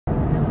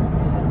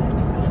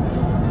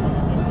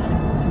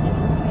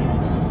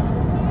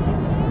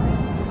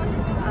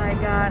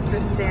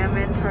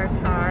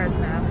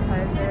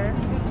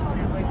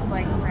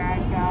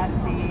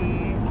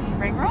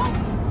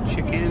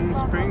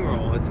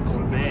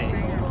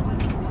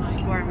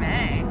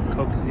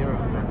Coke Zero.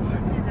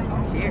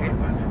 Cheers.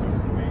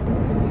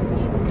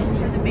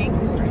 For the main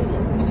course,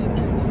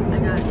 I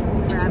got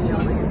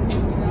raviolis.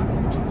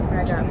 I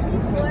got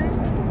beef fillet.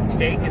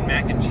 Steak and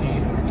mac and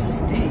cheese.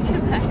 Steak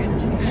and mac and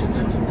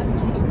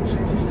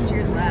cheese.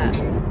 Cheers to that.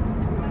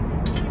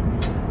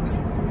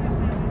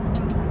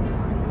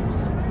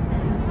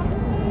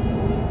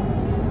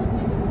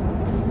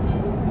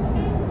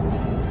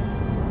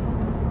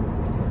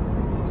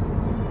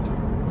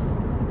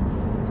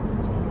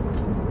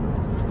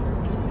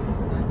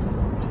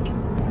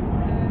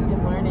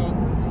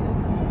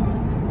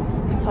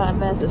 Hot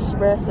mess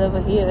espresso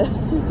over here.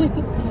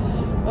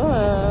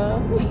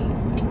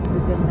 It's a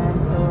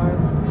Dementor.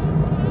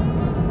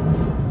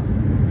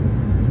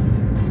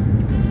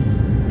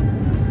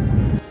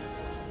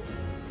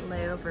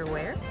 Layover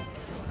where?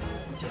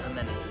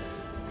 German.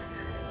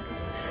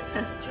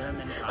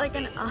 German coffee. Like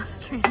an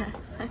Austrian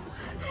accent.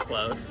 It's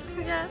close.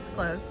 Yeah, it's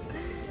close.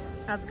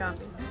 How's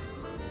coffee?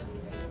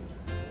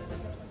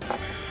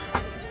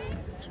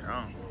 It's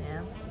strong.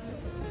 Yeah.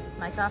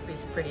 My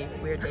coffee's pretty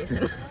weird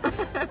tasting.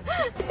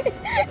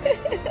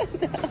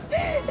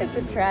 It's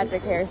a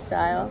tragic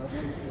hairstyle.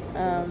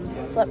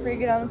 Slept pretty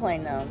good on the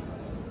plane though.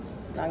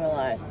 Not gonna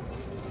lie.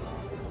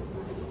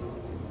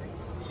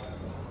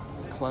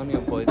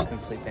 Colonial boys can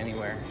sleep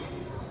anywhere.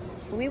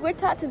 We were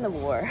taught in the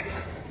war.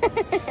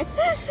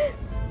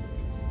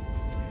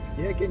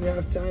 Yeah, can you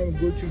have time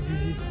go to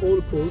visit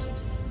all coast?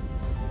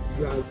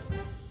 You are... We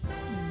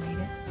made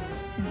it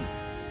to Nice.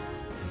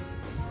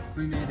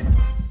 We made it.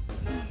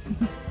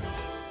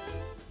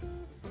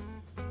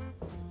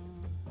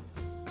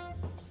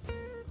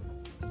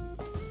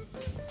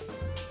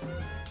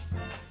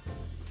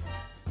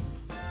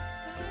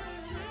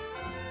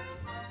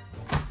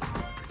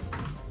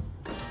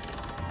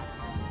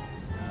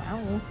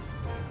 Wow.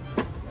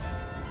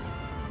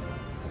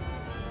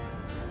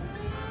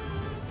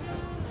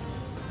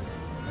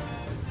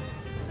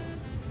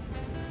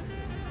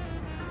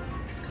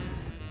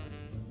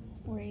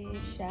 We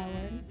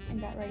showered and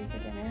got ready for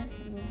dinner,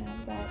 and we have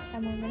about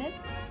 10 more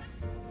minutes.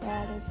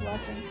 Brad is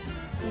watching.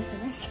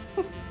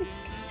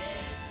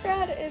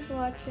 Brad is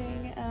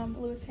watching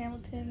Lewis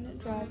Hamilton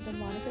drive the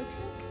Monaco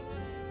truck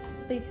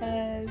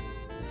because,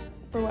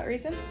 for what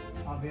reason?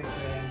 Obviously,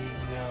 I need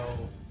to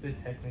know the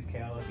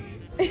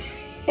technicalities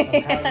of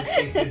how to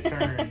take the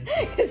turn.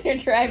 Because you're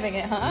driving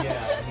it, huh?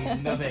 Yeah, I need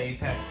to know the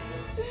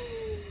apexes.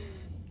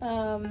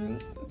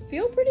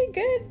 Feel pretty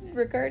good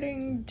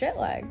regarding jet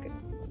lag.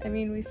 I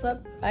mean,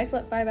 I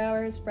slept 5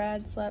 hours,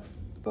 Brad slept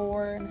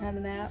 4 and had a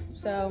nap,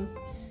 so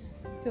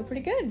feel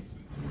pretty good.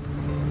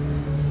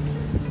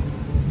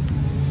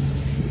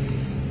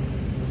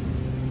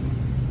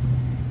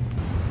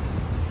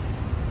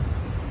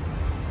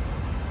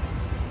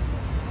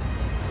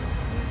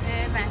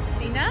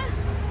 Messina.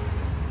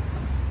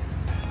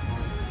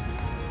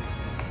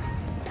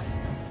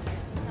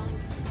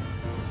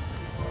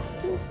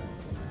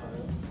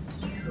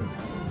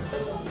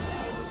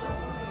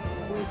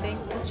 We think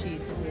the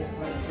cheese is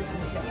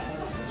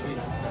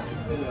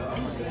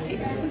insane.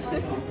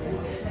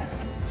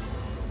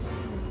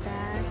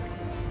 Back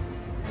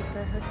at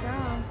the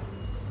hotel.